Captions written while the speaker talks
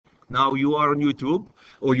Now you are on YouTube,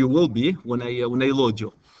 or you will be when I load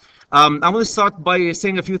you. I'm going to start by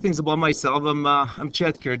saying a few things about myself. I'm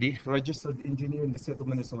Chad Keardy, registered engineer in the state of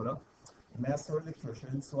Minnesota, master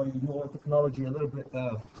electrician, so I know technology a little bit.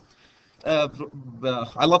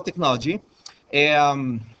 I love technology.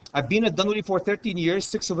 I've been at Dunwoody for 13 years.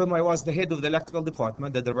 6 of them I was the head of the electrical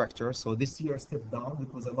department, the director. So this year I stepped down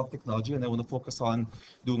because I love technology and I want to focus on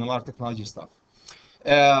doing a lot of technology stuff.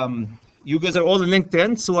 You guys are all on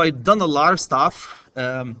LinkedIn, so I've done a lot of stuff.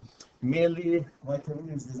 Mainly my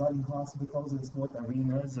career is designing hospitals and sport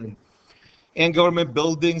arenas and government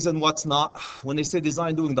buildings and what's not. When they say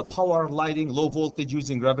design, doing the power, lighting, low voltage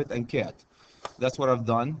using Revit and CAD. That's what I've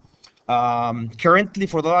done. Currently,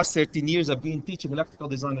 for the last 13 years, I've been teaching electrical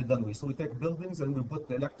design at Dunwoody. So we take buildings and we put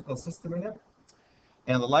the electrical system in it,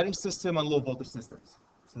 and the lighting system and low voltage systems.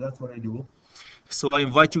 So that's what I do. So I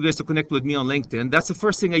invite you guys to connect with me on LinkedIn. That's the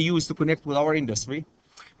first thing I use to connect with our industry,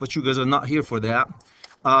 but you guys are not here for that.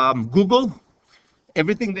 Google,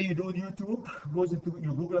 everything that you do on YouTube goes into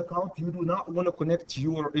your Google account. You do not want to connect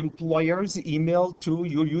your employer's email to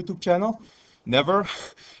your YouTube channel. Never.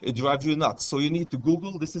 It drives you nuts. So you need to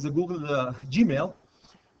Google. This is a Google Gmail,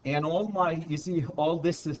 and you see all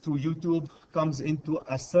this is through YouTube, comes into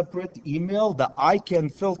a separate email that I can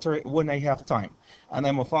filter when I have time. And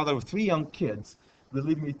I'm a father of 3 young kids.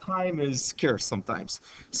 Believe me, time is scarce sometimes.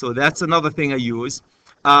 So that's another thing I use.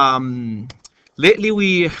 Lately,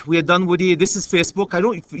 we are done with this is Facebook. I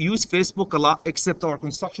don't use Facebook a lot, except our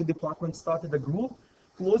construction department started a group,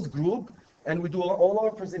 closed group, and we do all our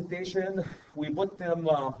presentation. We put them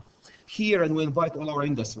here, and we invite all our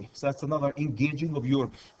industry. So that's another engaging of your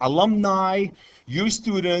alumni, your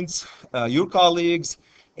students, your colleagues,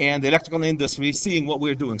 and the electrical industry, seeing what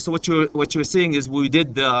we're doing. So what you're seeing is we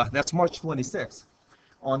did that's March 26th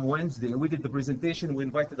on Wednesday. We did the presentation. We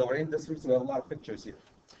invited our industry, so we have a lot of pictures here.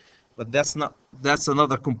 But that's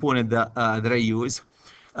another component that I use.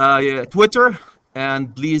 Yeah, Twitter,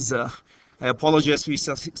 and please, I apologize for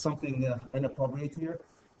something inappropriate here.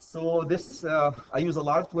 So this, I use a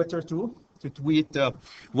lot of Twitter too, to tweet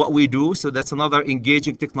what we do. So that's another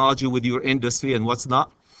engaging technology with your industry and what's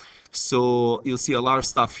not. So you'll see a lot of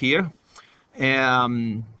stuff here.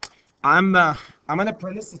 I'm an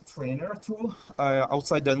apprentice trainer too.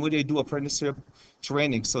 Outside Dunwoody, I do apprenticeship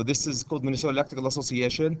training. So this is called Minnesota Electrical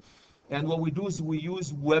Association. And what we do is we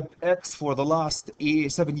use WebEx for the last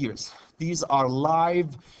 7 years. These are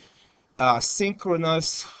live,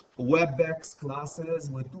 synchronous WebEx classes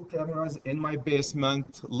with 2 cameras in my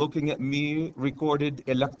basement, looking at me, recorded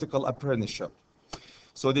electrical apprenticeship.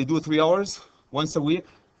 So they do 3 hours once a week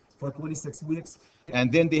for 26 weeks.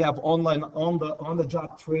 And then they have online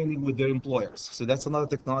on-the-job training with their employers. So that's another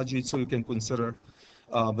technology so you can consider.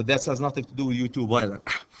 But that has nothing to do with YouTube either.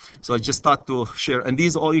 So I just thought to share. And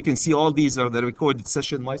these, all you can see, all these are the recorded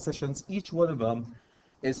session, my sessions. Each one of them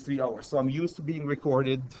is 3 hours. So I'm used to being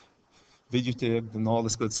recorded, videotaped, and all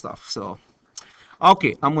this good stuff. So,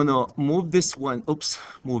 okay, I'm going to move this one. Oops,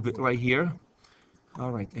 move it right here.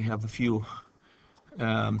 All right, I have a few.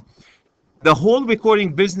 The whole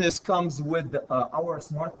recording business comes with our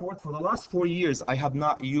smartboard. For the last 4 years, I have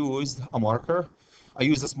not used a marker. I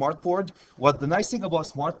use a smartboard. What the nice thing about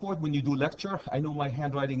smartboard, when you do lecture, I know my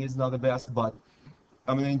handwriting is not the best, but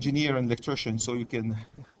I'm an engineer and electrician, so you can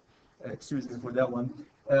excuse me for that one.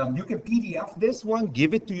 You can PDF this one,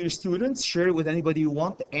 give it to your students, share it with anybody you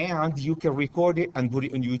want, and you can record it and put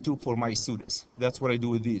it on YouTube for my students. That's what I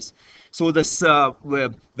do with these. So this,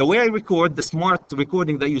 the way I record, the smart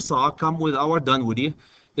recording that you saw, come with our Dunwoody.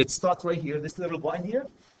 It starts right here, this little button here.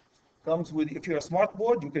 Comes with, if you're a smart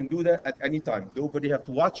board, you can do that at any time. Nobody have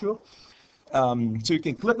to watch you. So you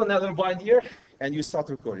can click on that little button here and you start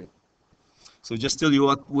recording. So just tell you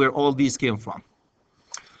where all these came from.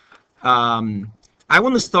 I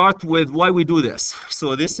want to start with why we do this.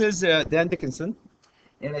 So this is Dan Dickinson.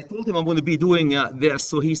 And I told him I'm going to be doing this.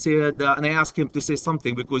 So he said, and I asked him to say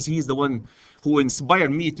something because he's the one who inspired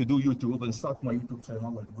me to do YouTube and start my YouTube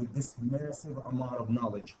channel with this massive amount of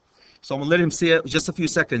knowledge. So I'm going to let him say it just a few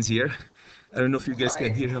seconds here. I don't know if you guys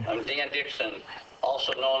can hear him. I'm Dan Dixon,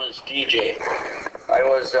 also known as DJ. I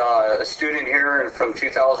was a student here from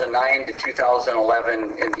 2009 to 2011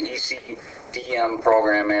 in the ECDM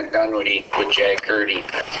program at Dunwoody with Jack Keardy.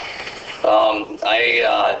 So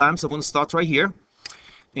I'm going to start right here,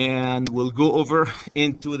 and we'll go over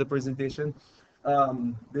into the presentation.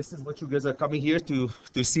 This is what you guys are coming here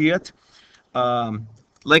to see it.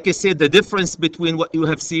 Like I said, the difference between what you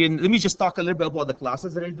have seen, let me just talk a little bit about the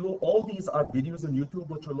classes that I do. All these are videos on YouTube,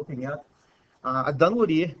 what you're looking at. At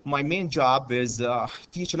Dunwoody, my main job is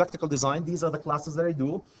teach electrical design. These are the classes that I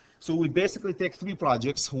do. So we basically take 3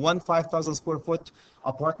 projects, one 5,000 square foot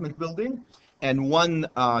apartment building, and one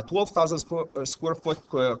 12,000 square foot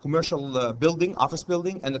commercial building, office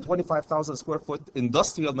building, and a 25,000 square foot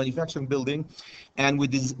industrial manufacturing building. And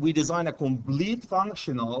we design a complete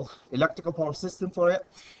functional electrical power system for it,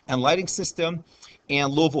 and lighting system,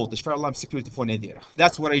 and low voltage fire alarm security for ATEA.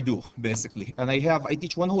 That's what I do basically. And I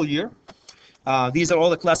teach 1 whole year. These are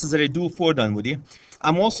all the classes that I do for Dunwoody.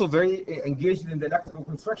 I'm also very engaged in the electrical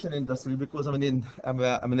construction industry because I'm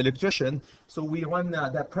an electrician. So we run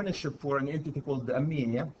the apprenticeship for an entity called the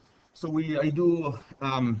ATEA. So I do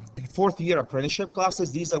 4th year apprenticeship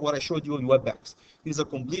classes. These are what I showed you in WebEx. These are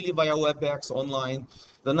completely via WebEx online.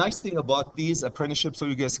 The nice thing about these apprenticeships, so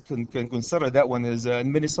you guys can consider that one, is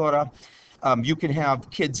in Minnesota, you can have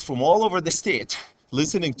kids from all over the state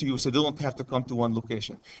listening to you, so they don't have to come to one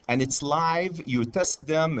location. And it's live, you test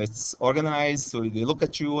them, it's organized, so they look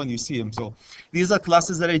at you and you see them. So these are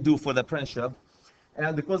classes that I do for the apprenticeship.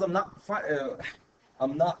 And because I'm not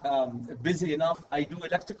busy enough, I do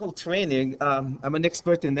electrical training. I'm an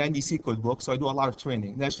expert in the NDC code book, so I do a lot of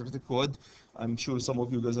training. National Code, I'm sure some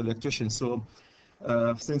of you guys are electricians. So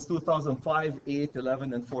since 2005, 8,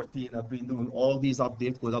 11, and 14, I've been doing all these code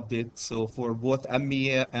updates. So for both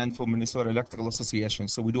ATEA and for Minnesota Electrical Association.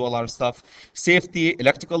 So we do a lot of stuff. Safety,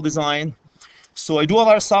 electrical design. So I do a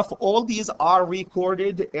lot of stuff. All these are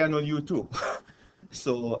recorded and on YouTube.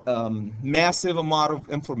 So massive amount of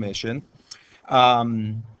information.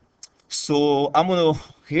 So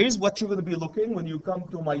here's what you're gonna be looking when you come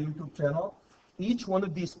to my YouTube channel. Each one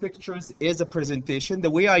of these pictures is a presentation. The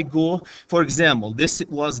way I go, for example, this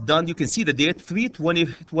was done, you can see the date,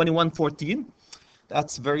 3/20/21/14.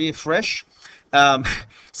 That's very fresh.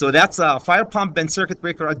 So that's a fire pump and circuit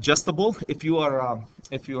breaker adjustable. If you're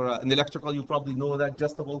an electrical, you probably know that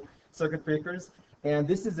adjustable circuit breakers. And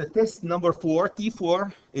this is a test number 4.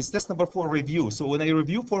 T4 is test number 4 review. So when I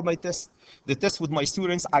review for my test, the test with my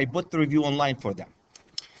students, I put the review online for them.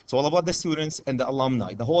 It's all about the students and the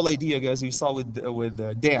alumni. The whole idea, guys, you saw with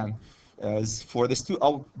Dan, is for the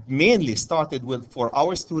mainly started for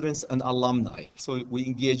our students and alumni. So we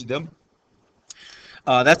engage them.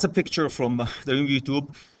 That's a picture from the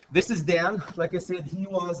YouTube. This is Dan. Like I said, he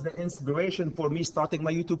was the inspiration for me starting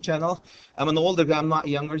my YouTube channel. I'm an older guy, I'm not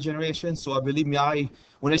younger generation. So believe me,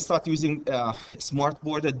 when I started using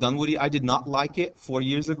Smartboard at Dunwoody, I did not like it 4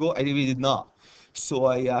 years ago. I really did not.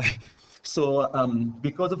 So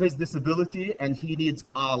because of his disability, and he needs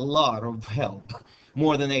a lot of help,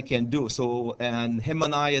 more than I can do. So, and him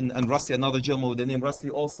and I and Rusty, another gentleman with the name Rusty,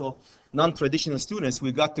 also non-traditional students,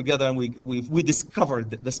 we got together and we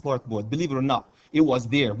discovered the Smartboard. Believe it or not, it was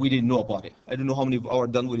there. We didn't know about it. I don't know how many of our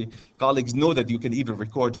Dunwoody colleagues know that you can even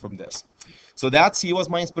record from this. So he was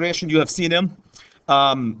my inspiration. You have seen him.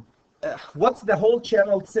 What's the whole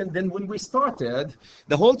channel? Then when we started,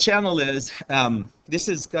 the whole channel is, this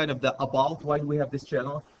is kind of about why we have this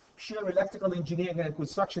channel. Share electrical engineering and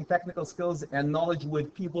construction technical skills and knowledge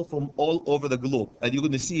with people from all over the globe. And you're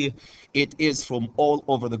going to see it is from all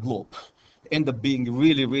over the globe. End up being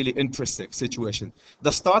really, really interesting situation.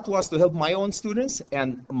 The start was to help my own students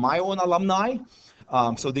and my own alumni,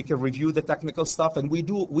 so they can review the technical stuff. And we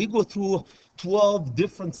go through 12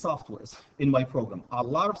 different softwares in my program. A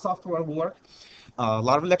lot of software work, a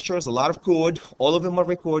lot of lectures, a lot of code. All of them are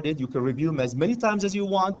recorded. You can review them as many times as you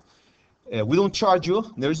want. We don't charge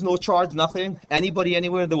you. There's no charge, nothing. Anybody,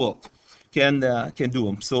 anywhere in the world can do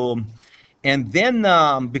them. So, and then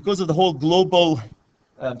because of the whole global,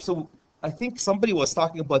 so I think somebody was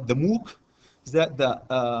talking about the MOOC. Is that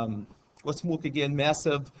what's MOOC again?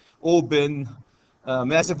 Massive open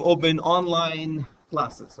online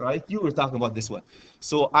classes, right? You were talking about this one.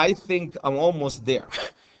 So I think I'm almost there.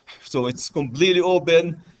 So it's completely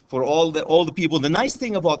open for all the people. The nice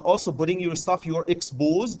thing about also putting your stuff, you're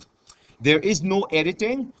exposed. There is no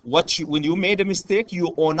editing. When you made a mistake,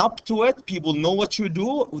 you own up to it. People know what you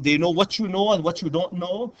do. They know what you know and what you don't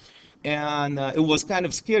know. And it was kind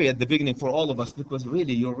of scary at the beginning for all of us because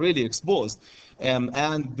really, you're really exposed.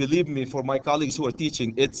 And believe me, for my colleagues who are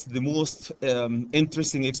teaching, it's the most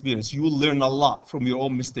interesting experience. You learn a lot from your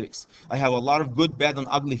own mistakes. I have a lot of good, bad, and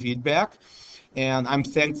ugly feedback, and I'm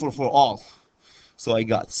thankful for all. So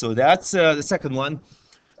that's the second one.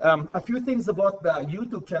 A few things about the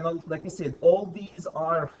YouTube channel. Like I said, all these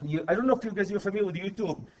are, I don't know if you guys are familiar with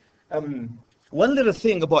YouTube. One little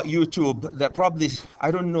thing about YouTube that probably, I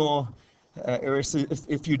don't know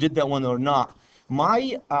if you did that one or not.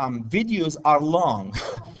 My videos are long.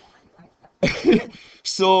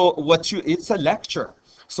 So it's a lecture.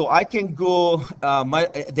 So I can go,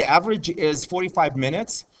 the average is 45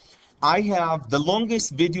 minutes. I have the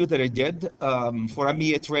longest video that I did for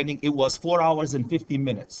AMIA training. It was 4 hours and 50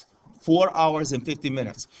 minutes. 4 hours and 50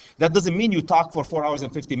 minutes. That doesn't mean you talk for 4 hours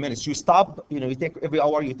and 50 minutes. You stop, you know, you take every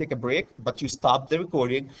hour, you take a break, but you stop the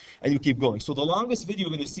recording and you keep going. So the longest video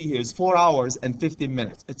you're going to see here is 4 hours and 50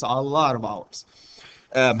 minutes. It's a lot of hours.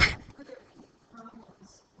 Uploading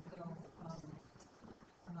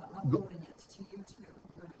it to YouTube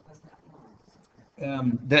when it was that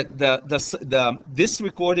long? This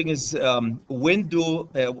recording is window.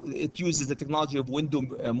 It uses the technology of Window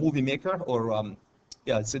Movie Maker, or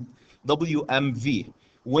yeah, it's a WMV,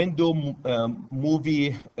 Window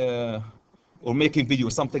Movie or Making Video,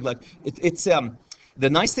 something like it. It's the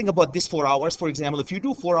nice thing about this 4 hours. For example, if you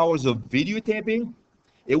do 4 hours of videotaping,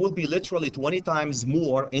 it will be literally 20 times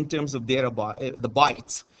more in terms of data the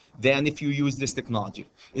bytes than if you use this technology.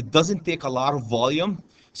 It doesn't take a lot of volume,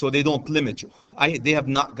 so they don't limit you. They have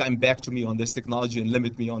not gotten back to me on this technology and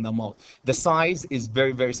limit me on the amount. The size is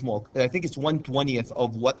very, very small. I think it's 1/20th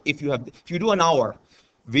of what if you do an hour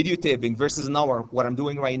videotaping versus an hour, what I'm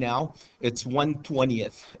doing right now, it's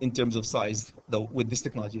 1/20th in terms of size with this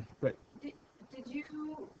technology. Right. Did you,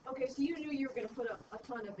 okay, so you knew you were going to put up a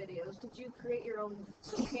ton of videos. Did you create your own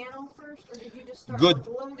channel first, or did you just start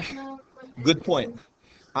uploading them? Good point.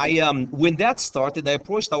 When that started, I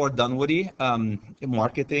approached our Dunwoody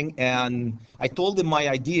marketing, and I told them my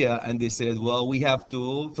idea, and they said, well, we have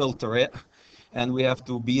to filter it, and we have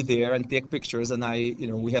to be there and take pictures, and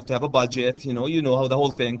we have to have a budget, you know how the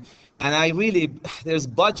whole thing. And there's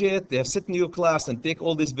budget, they have sit in your class and take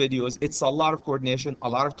all these videos. It's a lot of coordination, a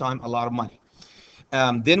lot of time, a lot of money.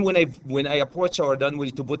 Then when I approach our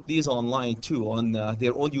Dunwoody to put these online too on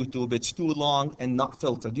their own YouTube, it's too long and not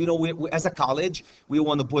filtered. You know, we as a college, we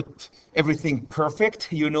want to put everything perfect,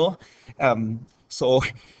 you know. So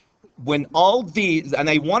when all these, and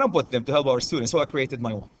I want to put them to help our students, so I created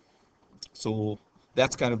my own. So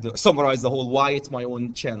that's kind of summarize the whole why it's my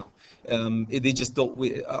own channel. They just don't.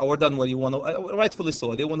 Our Dunwoody want to, rightfully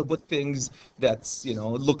so. They want to put things that's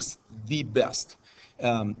looks the best.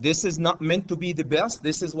 This is not meant to be the best.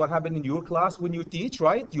 This is what happened in your class when you teach,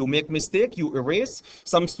 right? You make mistake, you erase.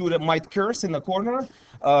 Some student might curse in the corner.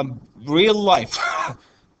 Real life,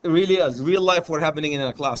 it really is real life. What's happening in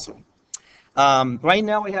a classroom. Right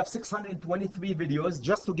now we have 623 videos.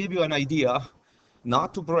 Just to give you an idea,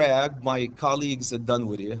 not to brag, my colleagues at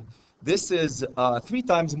Dunwoody, this is 3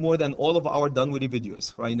 times more than all of our Dunwoody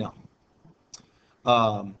videos right now.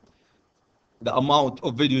 The amount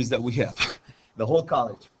of videos that we have. The whole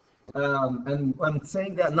college. And I'm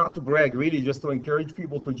saying that not to brag, really just to encourage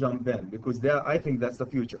people to jump in, because I think that's the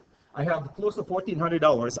future. I have close to 1,400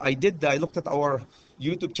 hours. I looked at our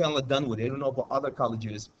YouTube channel at Dunwoody. I don't know about other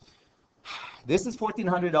colleges. This is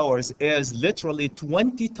 1,400 hours, is literally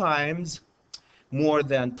 20 times more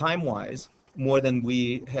than time-wise, more than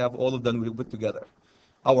we have all of Dunwoody put together,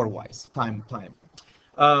 hour-wise, time.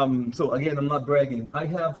 So again, I'm not bragging. I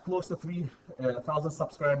have close to 3,000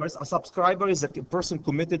 subscribers. A subscriber is a person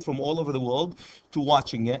committed from all over the world to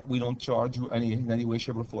watching it. We don't charge you in any way,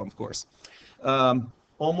 shape, or form, of course.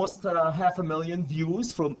 Almost 500,000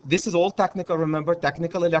 views from. This is all technical. Remember,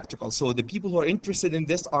 technical, electrical. So the people who are interested in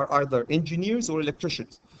this are either engineers or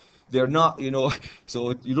electricians. They're not,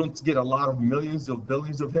 so you don't get a lot of millions of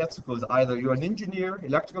billions of hits because either you're an engineer,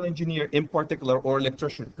 electrical engineer in particular, or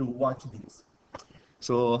electrician to watch these.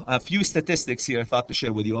 So a few statistics here I thought to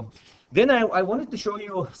share with you. Then I wanted to show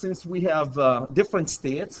you, since we have different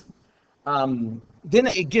states, then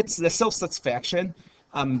it gets the self-satisfaction.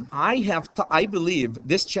 I believe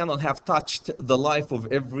this channel have touched the life of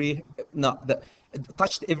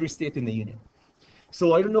touched every state in the union.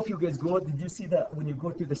 So I don't know if you guys did you see that when you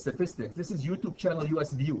go to the statistics? This is YouTube channel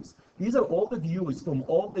US views. These are all the views from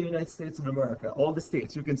all the United States of America, all the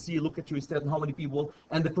states. You can see, look at your state and how many people,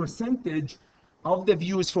 and the percentage of the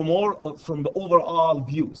views from the overall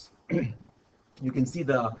views. You can see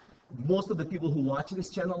most of the people who watch this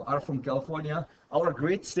channel are from California. Our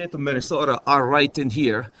great state of Minnesota are right in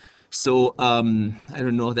here. So I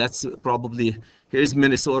don't know, that's probably, here's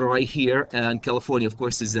Minnesota right here, and California, of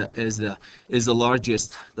course, is the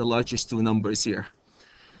largest two numbers here.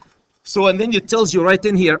 So, and then it tells you right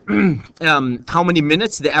in here how many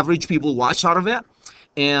minutes the average people watch out of it,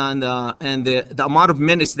 and the amount of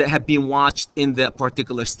minutes that have been watched in that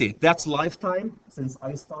particular state. That's lifetime since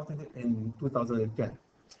I started it in 2010.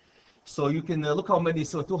 So you can look how many,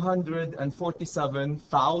 so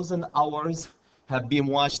 247,000 hours have been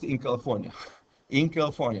watched in California.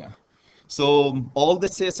 So all the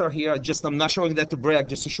states are here. Just I'm not showing that to brag,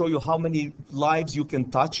 just to show you how many lives you can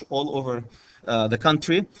touch all over the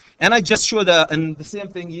country. And I just showed, and the same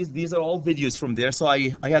thing is, these are all videos from there. So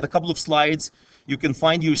I had a couple of slides. You can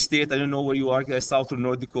find your state. I don't know where you are, guys, South or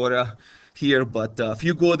North Dakota here, but if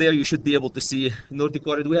you go there, you should be able to see North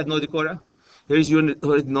Dakota. Do we have North Dakota? Here's your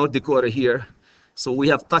North Dakota here. So we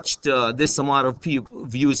have touched this amount of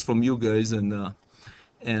views from you guys, and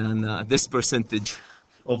this percentage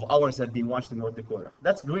of hours have been watched in North Dakota.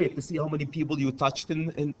 That's great to see how many people you touched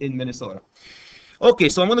in Minnesota. Okay,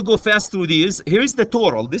 so I'm going to go fast through these. Here's the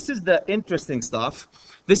total. This is the interesting stuff.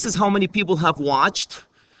 This is how many people have watched,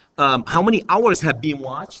 how many hours have been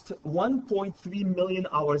watched. 1.3 million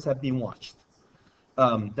hours have been watched.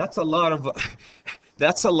 That's a lot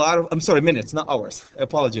of, I'm sorry, minutes, not hours. I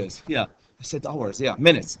apologize. Yeah, I said hours. Yeah,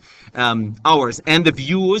 minutes, hours. And the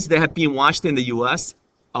views that have been watched in the US,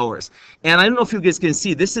 hours. And I don't know if you guys can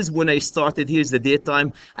see, this is when I started. Here's the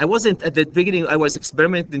daytime. I wasn't at the beginning. I was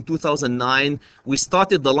experimenting in 2009. We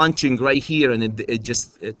started the launching right here, and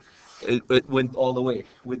it went all the way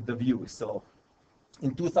with the views. So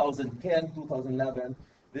in 2010, 2011,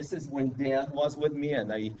 this is when Dan was with me,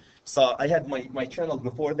 and I had my channel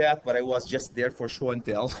before that, but I was just there for show and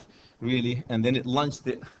tell, really. And then it launched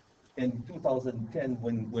it in 2010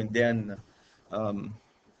 when Dan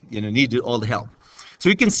needed all the help. So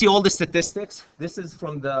you can see all the statistics. This is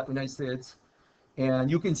from the United States. And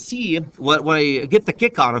you can see what I get the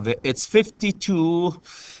kick out of it. It's 52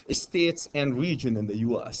 states and region in the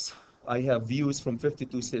US. I have views from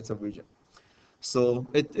 52 states of region. So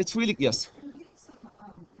it's really, yes.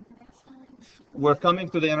 We're coming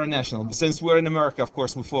to the international. Since we're in America, of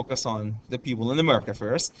course, we focus on the people in America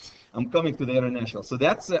first. I'm coming to the international. So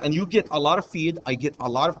that's, and you get a lot of feed. I get a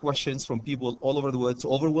lot of questions from people all over the world. It's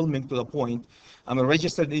overwhelming to the point. I'm a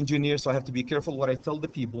registered engineer, so I have to be careful what I tell the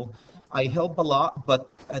people. I help a lot, but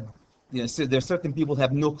so there's certain people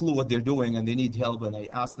have no clue what they're doing and they need help, and I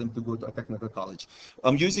ask them to go to a technical college.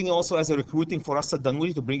 I'm using it also as a recruiting for us at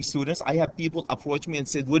Dunwoody to bring students. I have people approach me and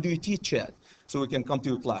said, "What do you teach at?" So we can come to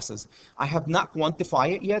your classes. I have not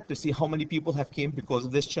quantified it yet to see how many people have came because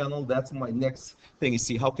of this channel. That's my next thing, is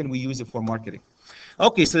see how can we use it for marketing.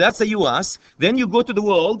 Okay, so that's the US. Then you go to the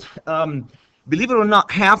world. Believe it or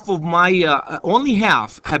not, half of my, only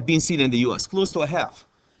half have been seen in the US, close to a half.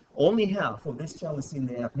 Only half of this channel is seen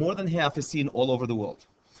there. More than half is seen all over the world.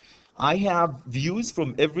 I have views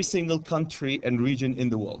from every single country and region in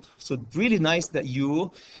the world. So it's really nice that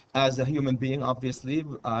you, as a human being, obviously,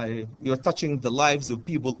 you're touching the lives of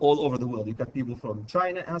people all over the world. You've got people from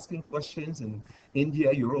China asking questions, and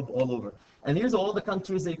India, Europe, all over. And here's all the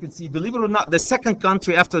countries that you can see. Believe it or not, the second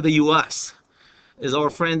country after the US is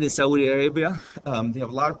our friend in Saudi Arabia. They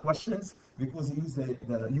have a lot of questions because they use the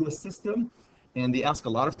US system, and they ask a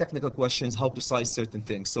lot of technical questions, how to size certain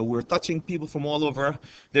things. So we're touching people from all over.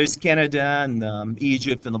 There's Canada and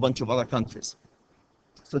Egypt and a bunch of other countries.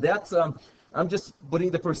 So that's, I'm just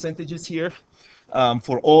putting the percentages here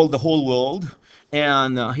for the whole world.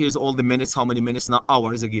 And here's all the minutes, how many minutes, not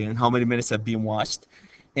hours again, how many minutes have been watched.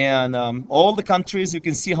 And all the countries, you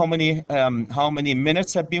can see how many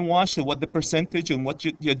minutes have been watched, and what the percentage and what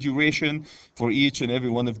your duration for each and every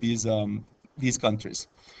one of these countries.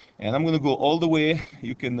 And I'm going to go all the way.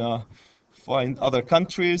 You can find other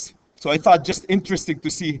countries. So I thought just interesting to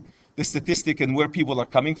see the statistic and where people are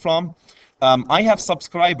coming from. I have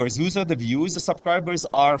subscribers. Those are the views. The subscribers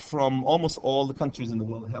are from almost all the countries in the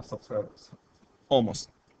world have subscribers. Almost.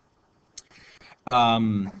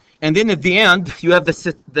 And then at the end, you have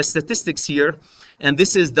the statistics here. And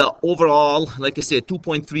this is the overall, like I said,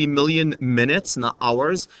 2.3 million minutes, not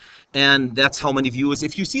hours. And that's how many views.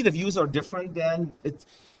 If you see the views are different, then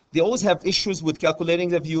they always have issues with calculating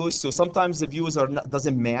the views. So sometimes the views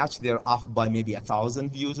doesn't match. They're off by maybe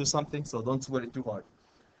 1,000 views or something. So don't sweat it too hard.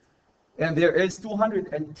 And there is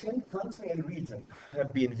 210 country and region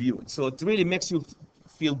have been viewed. So it really makes you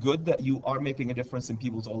feel good that you are making a difference in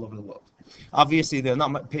people's all over the world. Obviously, they're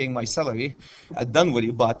not paying my salary at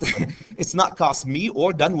Dunwoody, but it's not cost me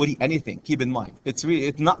or Dunwoody anything. Keep in mind, it's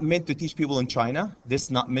not meant to teach people in China. This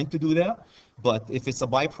is not meant to do that. But if it's a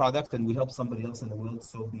byproduct and we help somebody else in the world,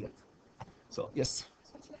 so be it. So yes.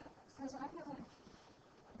 Because I haven't,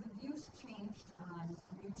 the views changed on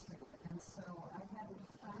YouTube, and so I haven't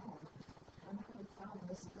found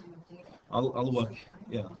this kind of data. I'll look.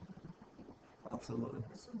 Yeah. Absolutely.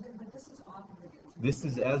 So, but this is off of YouTube. This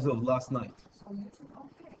is as of last night. So YouTube,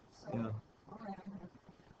 okay. So, Yeah. all right.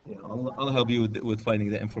 Yeah, I'll help you with finding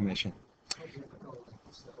the information.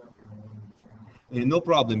 No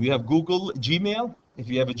problem. You have Google, Gmail. If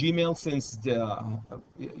you have a Gmail, since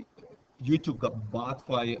YouTube got bought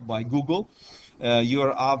by Google,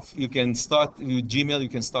 you're off. You can start with Gmail. You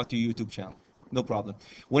can start your YouTube channel. No problem.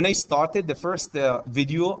 When I started, the first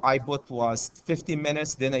video I put was 15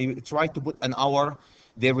 minutes. Then I tried to put an hour.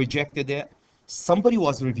 They rejected it. Somebody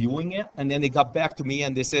was reviewing it, and then they got back to me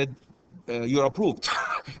and they said, "You're approved."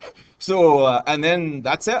 So and then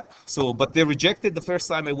that's it. So, but they rejected the first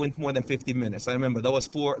time I went more than 15 minutes. I remember that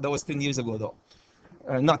was 10 years ago though.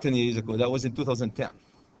 Not 10 years ago. That was in 2010.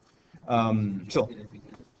 So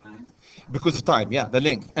because of time, yeah, the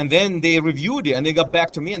link. And then they reviewed it and they got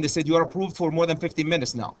back to me and they said, "You are approved for more than 15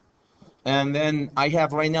 minutes now." And then I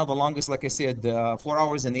have right now the longest, like I said, 4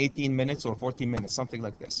 hours and 18 minutes or 14 minutes, something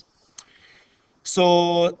like this.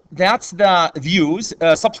 So that's the views.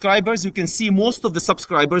 Subscribers, you can see most of the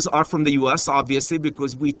subscribers are from the US, obviously,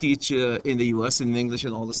 because we teach in the US in English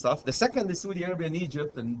and all the stuff. The second is Saudi Arabia and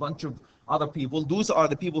Egypt and a bunch of other people. Those are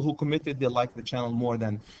the people who committed, they like the channel more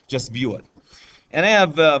than just view it. And I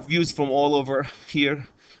have views from all over here.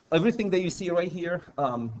 Everything that you see right here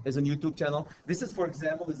is a YouTube channel. This is, for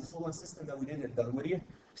example, is the solar system that we did at Dunwoody.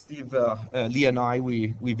 Steve, Lee, and I,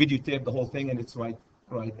 we videotaped the whole thing, and it's right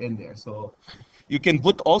in there. So you can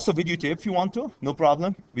put also videotape if you want to, no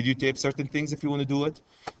problem. Videotape certain things if you want to do it,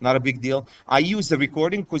 not a big deal. I use the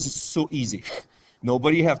recording because it's so easy.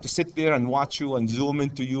 Nobody have to sit there and watch you and zoom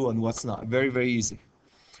into you and what's not. Very, very easy.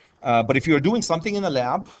 But if you're doing something in a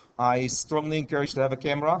lab, I strongly encourage to have a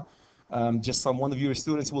camera. Just one of your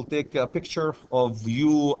students will take a picture of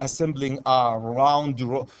you assembling a wound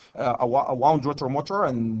rotor motor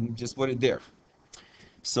and just put it there.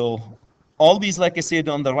 So all these, like I said,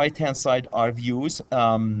 on the right-hand side are views.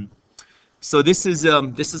 So this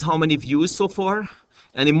is how many views so far.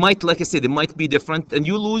 And it might, like I said, it might be different. And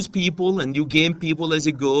you lose people and you gain people as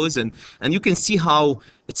it goes. And you can see how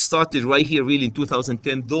it started right here really in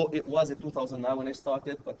 2010, though it was in 2009 when I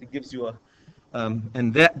started, but it gives you a,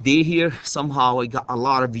 and that day here, somehow I got a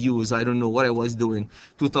lot of views. I don't know what I was doing.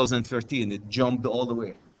 2013, it jumped all the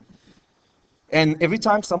way. And every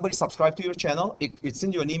time somebody subscribes to your channel, it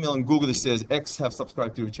sends you an email on Google that says X have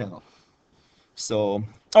subscribed to your channel. So,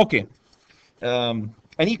 okay.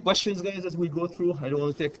 Any questions, guys, as we go through? I don't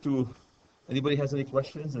want to take too. Anybody has any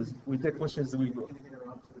questions? As we take questions as we go.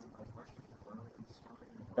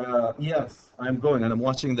 Yes, I'm going, and I'm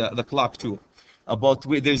watching the clock too. About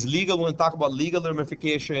there's legal. We're going to talk about legal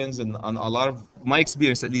ramifications and a lot of my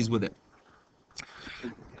experience, at least, with it.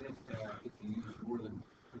 If you use more than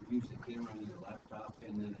use the camera on your laptop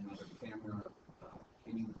and then another camera,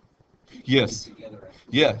 can you Yes. together?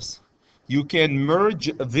 Yes. You can merge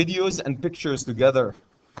videos and pictures together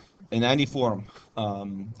in any form. I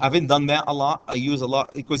haven't done that a lot. I use a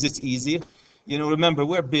lot because it's easy. You know, remember,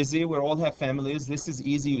 we're busy. We all have families. This is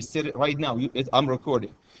easy. You sit it right now. I'm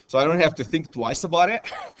recording. So I don't have to think twice about it.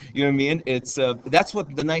 You know what I mean? It's that's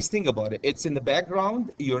what the nice thing about it. It's in the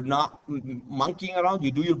background. You're not monkeying around.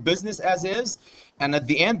 You do your business as is. And at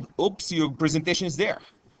the end, oops, your presentation is there.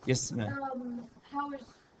 Yes, ma'am. How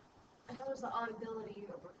is the audibility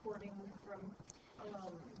of recording from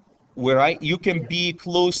where you can be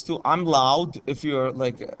close to, I'm loud if you're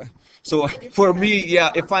like, so for me,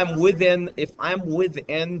 yeah, if I'm within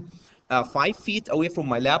 5 feet away from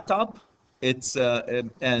my laptop, it's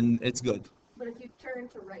and it's good. But if you turn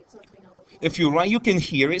to write something on the board, If you write, you can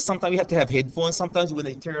hear it. Sometimes you have to have headphones. Sometimes when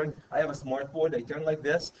I turn, I have a smart board, I turn like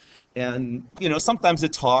this, and you know, sometimes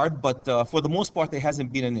it's hard, but for the most part, it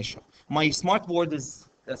hasn't been an issue. My smart board is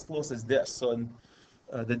as close as this, so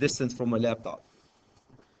the distance from my laptop.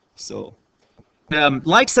 So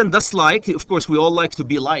likes and dislikes, of course, we all like to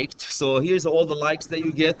be liked. So here's all the likes that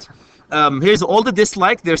you get. Here's all the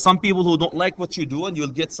dislike. There's some people who don't like what you do, and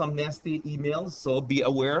you'll get some nasty emails, so be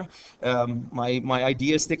aware. My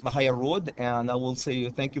idea is take the higher road, and I will say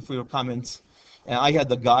thank you for your comments. I had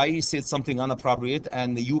the guy, he said something inappropriate,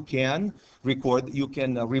 and you can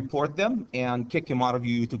report them and kick him out of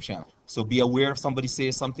your YouTube channel. So be aware if somebody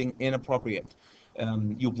says something inappropriate.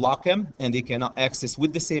 You block them and they cannot access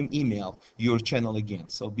with the same email your channel again.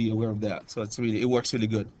 So be aware of that. So it works really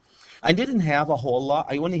good. I didn't have a whole lot.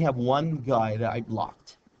 I only have one guy that I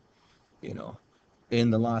blocked, you know, in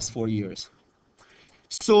the last 4 years.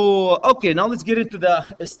 So, okay, now let's get into the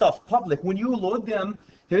stuff. Public, when you load them,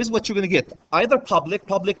 here's what you're going to get. Either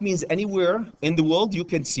public means anywhere in the world you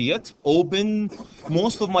can see it. Open,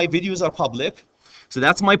 most of my videos are public. So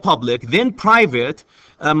that's my public. Then private,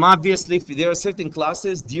 obviously, if there are certain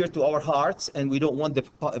classes dear to our hearts and we don't want the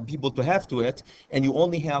people to have to it, and you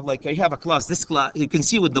only have, like, I have a class, this class, you can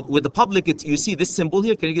see with the public, you see this symbol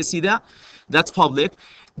here, can you see that? That's public.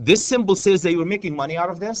 This symbol says that you're making money out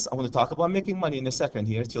of this. I want to talk about making money in a second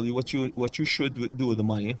here, tell you what you should do with the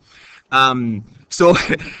money. So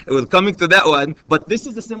we're coming to that one, but this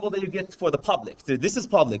is the symbol that you get for the public. This is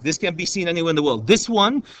public. This can be seen anywhere in the world. This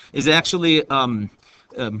one is actually,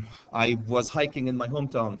 I was hiking in my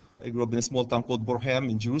hometown. I grew up in a small town called Burham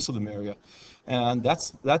in Jerusalem area. And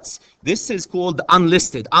this is called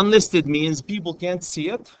unlisted. Unlisted means people can't see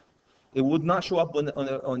it. It would not show up on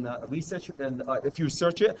research and if you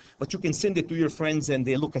search it, but you can send it to your friends and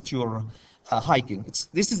they look at your hiking.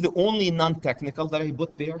 This is the only non-technical that I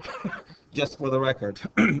put there, just for the record.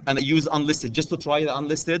 And I use unlisted just to try the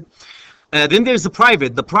unlisted. Then there's the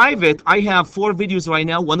private. The private, I have 4 videos right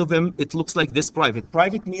now. One of them, it looks like this private.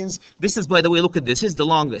 Private means, this is, by the way, look at this. This is the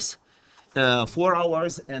longest, 4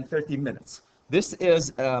 hours and 30 minutes. This is,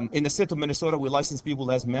 in the state of Minnesota, we license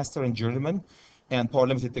people as master and journeyman and power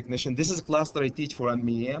limited technician. This is a class that I teach for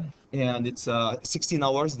ATEA, and it's 16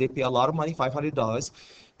 hours. They pay a lot of money, $500,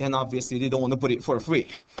 and obviously they don't want to put it for free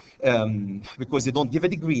because they don't give a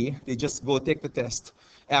degree. They just go take the test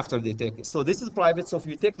after they take it. So this is private. So if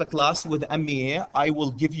you take the class with ATEA, I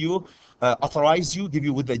will give you, authorize you, give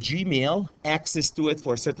you with the Gmail access to it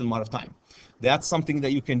for a certain amount of time. That's something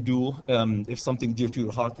that you can do if something dear to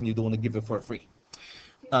your heart and you don't want to give it for free. Do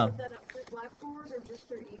you set that up through Blackboard or just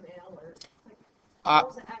through email, or like,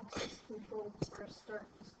 how's the access control for start?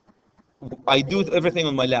 I do everything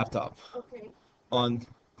on my laptop. Okay. On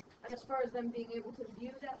As far as them being able to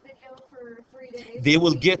view that video for 3 days? they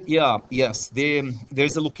will get, yes.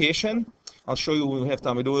 There's a location. I'll show you when we have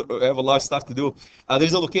time. I have a lot of stuff to do.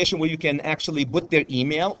 There's a location where you can actually put their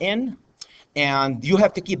email in, and you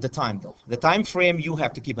have to keep the time though. The time frame, you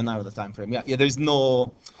have to keep an eye on the time frame. Yeah, there's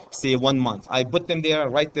no, say 1 month. I put them there,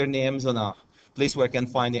 write their names on a place where I can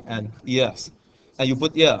find it, and yes. And you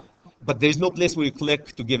put, but there's no place where you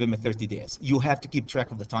click to give them a 30 days. You have to keep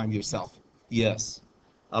track of the time yourself. Yes,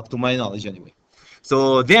 up to my knowledge anyway.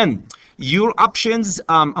 So then, your options,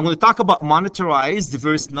 I'm going to talk about monetized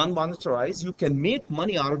versus non-monetized. You can make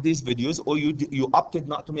money out of these videos, or you opted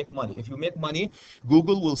not to make money. If you make money,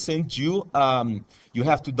 Google will send you, you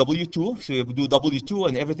have to W-2, so you have to do W-2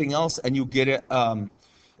 and everything else, and you get it,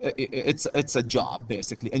 it's a job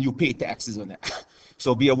basically, and you pay taxes on it.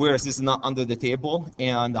 So be aware this is not under the table,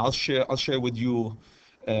 and I'll share with you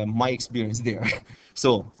my experience there.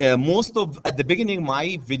 So at the beginning,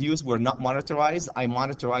 my videos were not monetized. I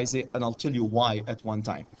monetize it, and I'll tell you why at one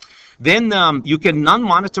time. Then you can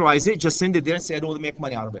non-monetize it, just send it there and say, I don't want to make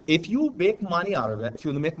money out of it. If you make money out of it, if you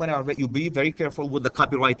want to make money out of it, you be very careful with the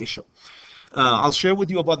copyright issue. I'll share with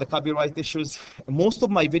you about the copyright issues. Most of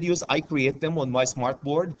my videos, I create them on my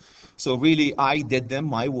smartboard. So really, I did them,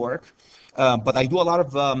 my work. But I do a lot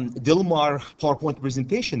of Dilmar PowerPoint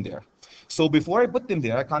presentation there. So before I put them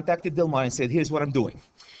there, I contacted Dilmar and said, here's what I'm doing.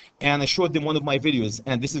 And I showed them one of my videos,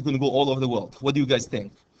 and this is going to go all over the world. What do you guys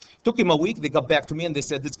think? Took him a week. They got back to me and they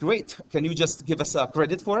said, it's great. Can you just give us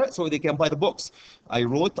credit for it so they can buy the books? I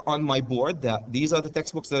wrote on my board that these are the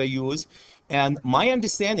textbooks that I use. And my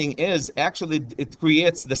understanding is actually it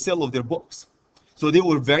creates the sale of their books. So they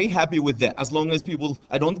were very happy with that. As long as people,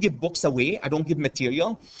 I don't give books away. I don't give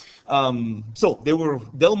material. So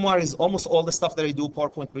Dilmar is almost all the stuff that I do,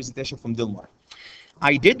 PowerPoint presentation from Dilmar.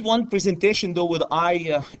 I did one presentation though with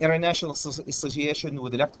International Association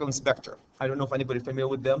with Electrical Inspector. I don't know if anybody familiar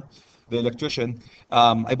with them, the electrician.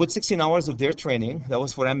 I put 16 hours of their training. That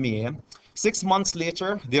was for MBA. 6 months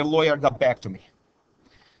later, their lawyer got back to me.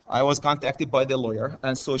 I was contacted by the lawyer,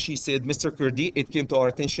 and so she said, Mr. Kurdi, it came to our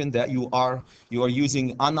attention that you are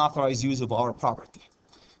using unauthorized use of our property.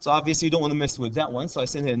 So obviously you don't want to mess with that one. So I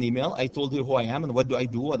sent her an email. I told her who I am and what do I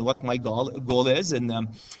do and what my goal is, and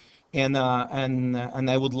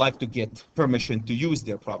I would like to get permission to use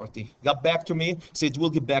their property. Got back to me, said we'll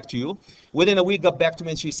get back to you. Within a week, got back to me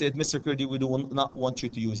and she said, Mr. Kurdi, we do not want you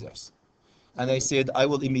to use this. And I said, I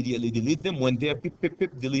will immediately delete them. When they're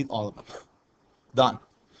delete all of them. Done.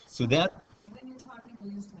 So that. When you're talking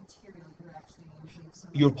used material, you're actually using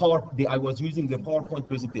some. I was using the PowerPoint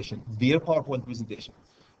presentation, their PowerPoint presentation.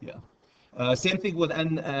 Yeah. Same thing with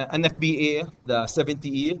NFPA, the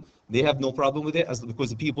 70E. They have no problem with it because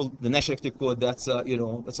the people, the National Electric Code, that's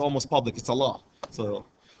that's almost public. It's a law. So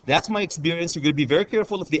that's my experience. You're going to be very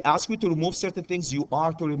careful. If they ask you to remove certain things, you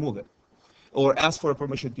are to remove it, or ask for a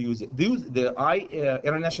permission to use it. The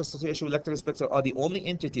International Association of Electrical Inspectors are the only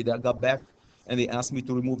entity that got back and they asked me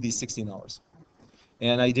to remove these 16 hours,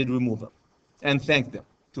 and I did remove them, and thank them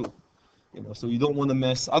too. You know, so you don't want to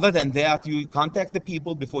miss. Other than that, you contact the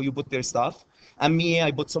people before you put their stuff. And me, I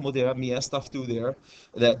put some of their Mia stuff too there,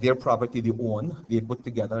 that their property they own, they put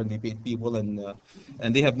together and they pay people, and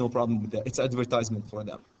they have no problem with that. It's advertisement for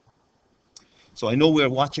them. So I know we're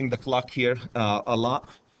watching the clock here a lot,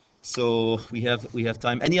 so we have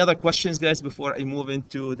time. Any other questions, guys, before I move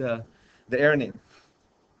into the earning?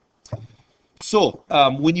 So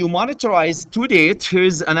when you monetize to date,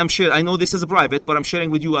 here's, and I'm sure, I know this is private, but I'm sharing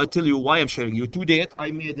with you, I'll tell you why I'm sharing you. To date,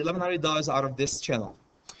 I made $1,100 out of this channel.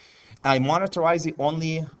 I monetized it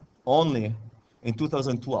only in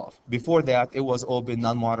 2012. Before that, it was all been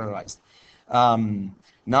non-monetized.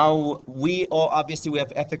 Now we all, obviously we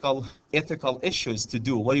have ethical issues to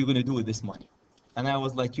do. What are you going to do with this money? And I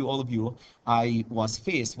was like you, all of you, I was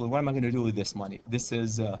faced with what am I going to do with this money? This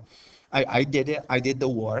is, I did it. I did the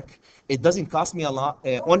work. It doesn't cost me a lot.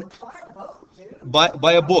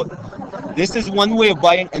 Buy a boat. This is one way of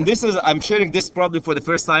buying, and this is, I'm sharing this probably for the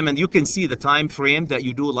first time, and you can see the time frame that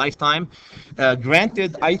you do lifetime.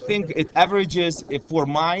 Granted, I think it averages, if for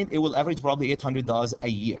mine, it will average probably $800 a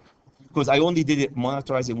year, because I only did it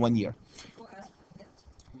monetize in 1 year.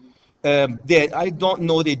 I don't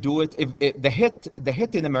know they do it. If the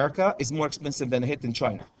hit in America is more expensive than a hit in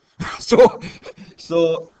China. so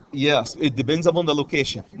yes, it depends upon the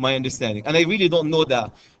location, my understanding. And I really don't know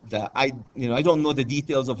I don't know the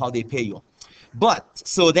details of how they pay you. But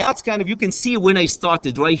so that's kind of, you can see when I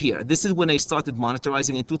started right here. This is when I started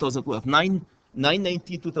monetizing in 2012,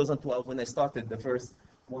 9/19/2012, when I started the first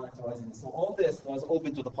monetizing. So all this was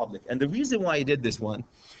open to the public. And the reason why I did this one,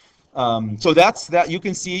 so that's that. You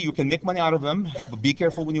can see you can make money out of them, but be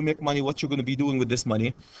careful when you make money what you're going to be doing with this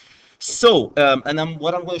money. So, and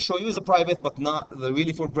what I'm going to show you is a private, but not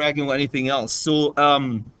really for bragging or anything else. So,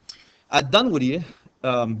 at Dunwoody,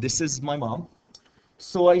 this is my mom.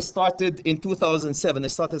 So I started in 2007. I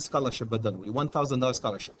started a scholarship at Dunwoody, $1,000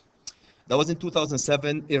 scholarship. That was in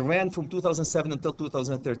 2007. It ran from 2007 until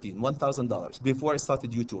 2013, $1,000 before I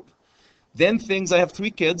started YouTube. Then I have 3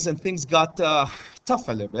 kids, and things got tough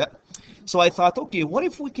a little bit. So I thought, okay, what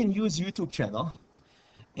if we can use YouTube channel,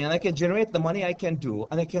 and I can generate the money I can do,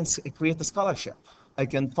 and I can create a scholarship. I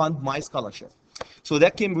can fund my scholarship. So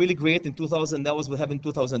that came really great in 2000. That was what happened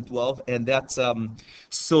in 2012, and that's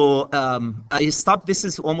I stopped. This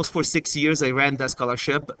is almost for 6 years. I ran that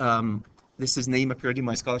scholarship. This is Naima Kurdi,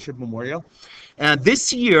 my scholarship memorial. And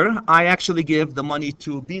this year, I actually gave the money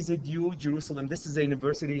to BZU Jerusalem. This is a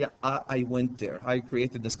university. I went there. I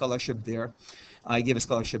created the scholarship there. I gave a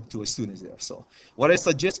scholarship to students there. So what I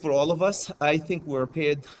suggest for all of us, I think we're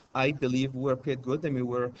paid, I believe we're paid good. I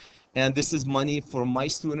mean, and this is money for my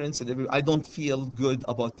students. And I don't feel good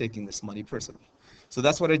about taking this money personally. So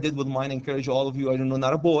that's what I did with mine. I encourage all of you. I don't know,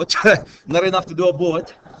 not a boat, not enough to do a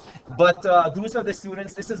boat. But those are the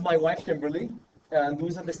students. This is my wife, Kimberly. And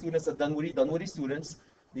those are the students at Dunwoody students.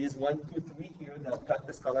 These 1, 2, 3 here that got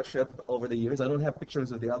the scholarship over the years. I don't have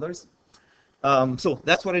pictures of the others. So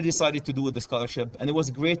that's what I decided to do with the scholarship. And it was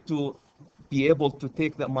great to be able to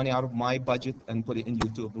take that money out of my budget and put it in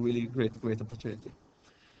YouTube. Really great opportunity.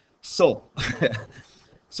 So,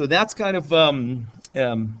 so that's kind of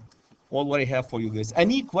all what I have for you guys.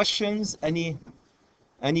 Any questions? Any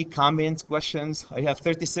comments, questions? I have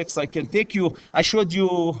 36. I can take you. I showed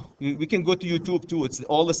you. We can go to YouTube too. It's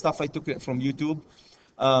all the stuff I took it from YouTube.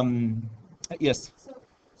 Yes. So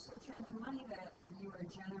the money that you are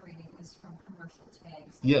generating is from commercial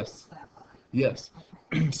tags. Yes. Yes.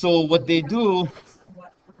 Okay. So what they do.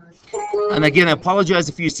 What commercial? And again, I apologize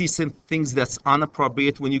if you see some things that's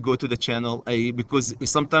inappropriate when you go to the channel, because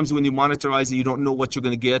sometimes when you monetize it, you don't know what you're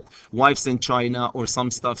going to get. Wives in China or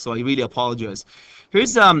some stuff. So I really apologize.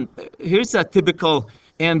 Here's a typical,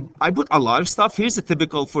 and I put a lot of stuff. Here's a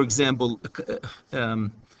typical, for example,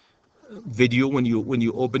 video when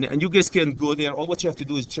you open it, and you guys can go there. All what you have to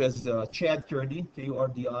do is just Chad Kurdi,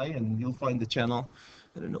 Kurdi, and you'll find the channel.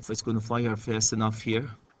 I don't know if it's going to fire fast enough here.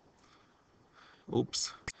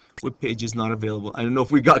 Oops, web page is not available. I don't know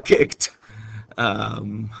if we got kicked.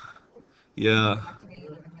 Yeah,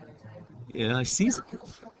 I see.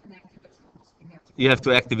 You have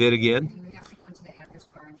to activate again.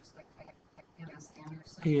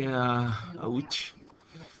 Yeah, ouch,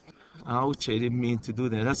 I didn't mean to do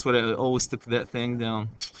that. That's what I always took that thing down.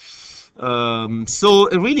 So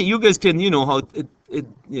really, you guys can, how it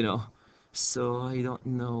so I don't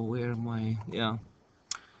know where my,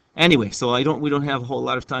 Anyway, so we don't have a whole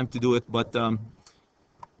lot of time to do it, but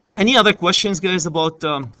any other questions, guys, about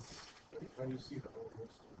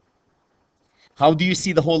how do you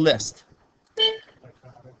see the whole list?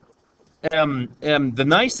 The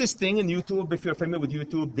nicest thing in YouTube, if you're familiar with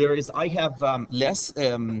YouTube, I have less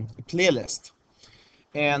playlist.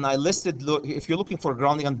 And I listed, if you're looking for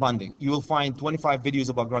grounding and bonding, you will find 25 videos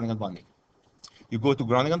about grounding and bonding. You go to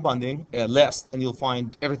grounding and bonding, list, and you'll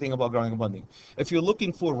find everything about grounding and bonding. If you're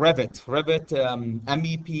looking for Revit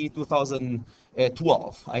MEP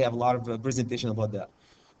 2012, I have a lot of presentation about that.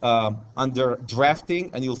 Under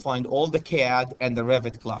drafting, and you'll find all the CAD and the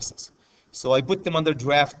Revit classes. So I put them under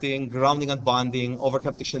drafting, grounding and bonding,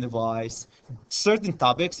 overcaptation device, certain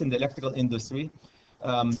topics in the electrical industry.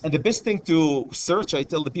 And the best thing to search, I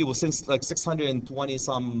tell the people, since like 620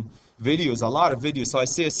 some videos, a lot of videos. So I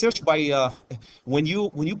say search by when you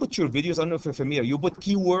put your videos, I don't know if you're familiar, you put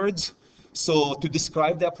keywords. So to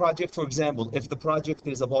describe that project, for example, if the project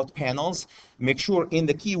is about panels, make sure in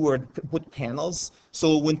the keyword put panels.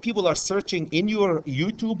 So when people are searching in your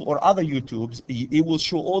YouTube or other YouTubes, it will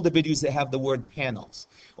show all the videos that have the word panels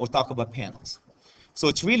or talk about panels. So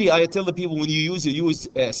it's really, I tell the people when you use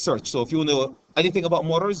search. So if you know anything about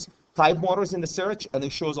motors, type motors in the search, and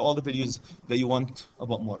it shows all the videos that you want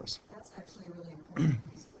about motors. That's actually a really important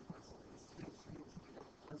piece of the process.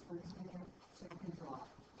 That's what it's doing, so you can draw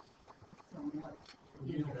from what,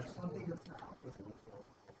 a bigger file.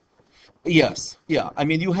 Yes, yeah. I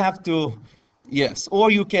mean, you have to, yes.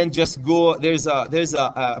 Or you can just go, there's a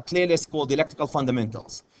playlist called Electrical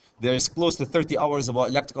Fundamentals. There's close to 30 hours about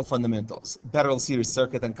electrical fundamentals, parallel series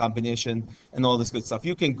circuit and combination and all this good stuff.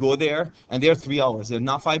 You can go there, and they're 3 hours. They're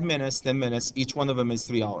not 5 minutes, 10 minutes. Each one of them is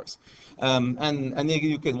 3 hours. And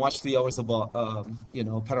you can watch 3 hours about,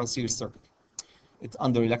 parallel series circuit. It's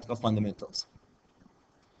under electrical fundamentals.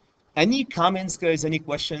 Any comments, guys? Any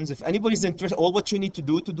questions? If anybody's interested, all what you need to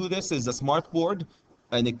do this is a smart board,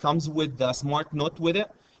 and it comes with a smart note with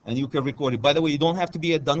it, and you can record it. By the way, you don't have to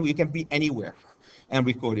be at Dunwoody. You can be anywhere and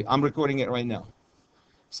record it. I'm recording it right now.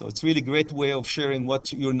 So it's really great way of sharing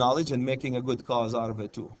what your knowledge and making a good cause out of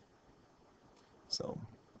it too. So.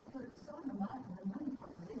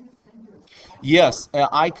 Yes,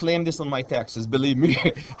 I claim this on my taxes. Believe me,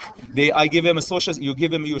 I give them you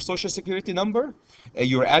give them your social security number,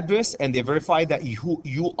 your address, and they verify that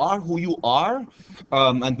you are.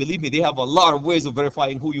 And believe me, they have a lot of ways of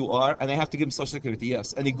verifying who you are, and I have to give them social security.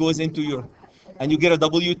 Yes, and it goes into your, and you get a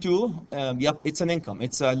W-2. Yep, it's an income.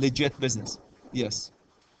 It's a legit business. Yes.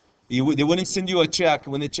 They wouldn't send you a check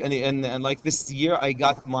when it and like this year I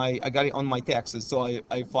got it on my taxes, so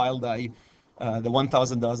I filed the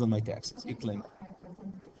 $1,000 on my taxes. You claim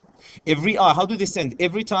how do they send?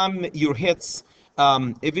 Every time your hits,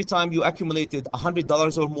 every time you accumulated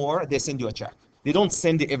 $100 or more, they send you a check. They don't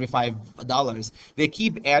send it every $5. They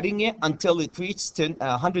keep adding it until it reaches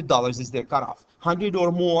 $100 is their cutoff. 100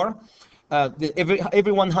 or more.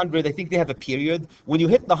 Every 100, I think they have a period. When you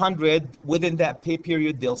hit the 100, within that pay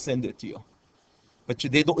period, they'll send it to you. But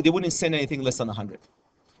they wouldn't send anything less than 100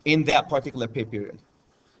 in that particular pay period,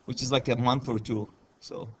 which is like a month or two.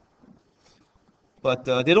 So, but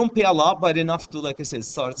they don't pay a lot, but enough to, like I said,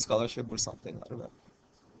 start scholarship or something out of that.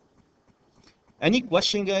 Any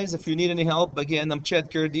question, guys? If you need any help, again, I'm Chad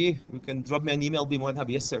Kurdi. You can drop me an email. Be more than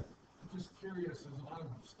happy. Yes, sir. I'm just curious. There's a lot of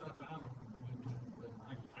stuff out when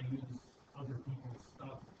I use other people's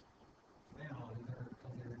stuff now. Is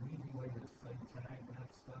there an easy way to say tag that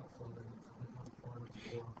stuff so that it becomes part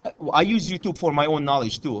of I use YouTube for my own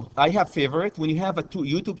knowledge too. I have favorite. When you have a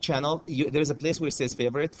YouTube channel, there's a place where it says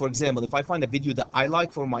favorite. For example, if I find a video that I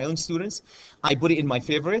like for my own students, I put it in my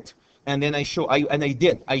favorite, and then I show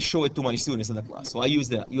it to my students in the class. So I use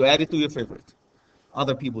that. You add it to your favorite,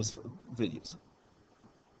 other people's videos.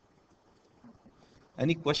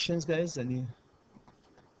 Any questions, guys?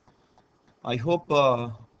 I hope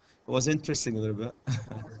it was interesting a little bit.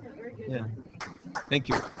 Yeah. Thank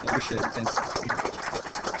you. I appreciate it. Thanks.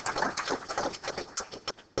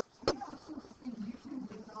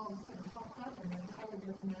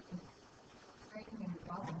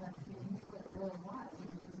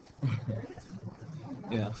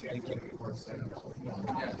 Yeah, thank you.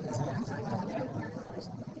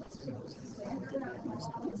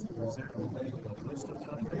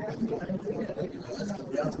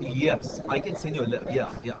 Yes, I can send you a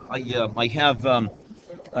yeah. I have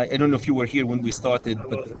I don't know if you were here when we started,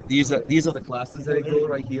 but these are the classes that I go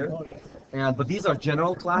right here. But these are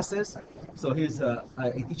general classes. So here's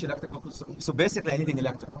I teach electrical. So basically anything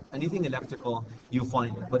electrical you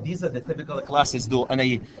find it. But these are the typical classes though,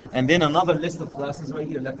 and then another list of classes right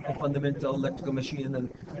here: electrical fundamental, electrical machine and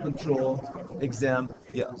control exam.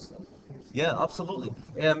 Yeah. Yeah, absolutely.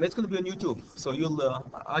 It's going to be on YouTube, so you'll.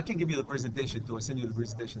 I can give you the presentation too. I'll send you the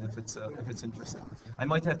presentation if it's interesting. I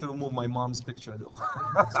might have to remove my mom's picture though,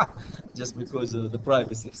 just because of the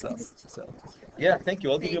privacy stuff. So, yeah, thank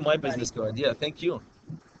you. I'll give you my business card. Yeah, thank you.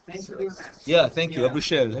 Thanks for doing that. Yeah, thank you. I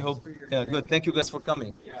appreciate it. I hope. Yeah, good. Thank you guys for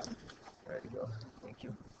coming. Yeah. There you go. Thank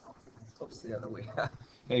you. Oops, the other way.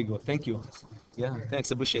 There you go. Thank you. Yeah, thanks.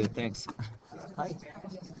 I appreciate it. Thanks. Hi.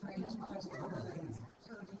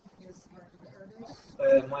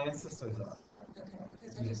 My ancestors are.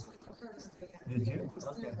 Yes. Did you?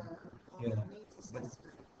 Okay. Yeah. But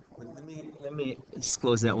let me just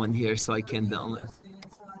close that one here so I can download.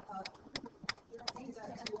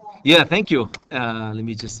 Yeah, thank you. Let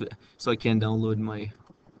me just so I can download my.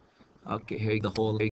 Okay, here you go. The whole.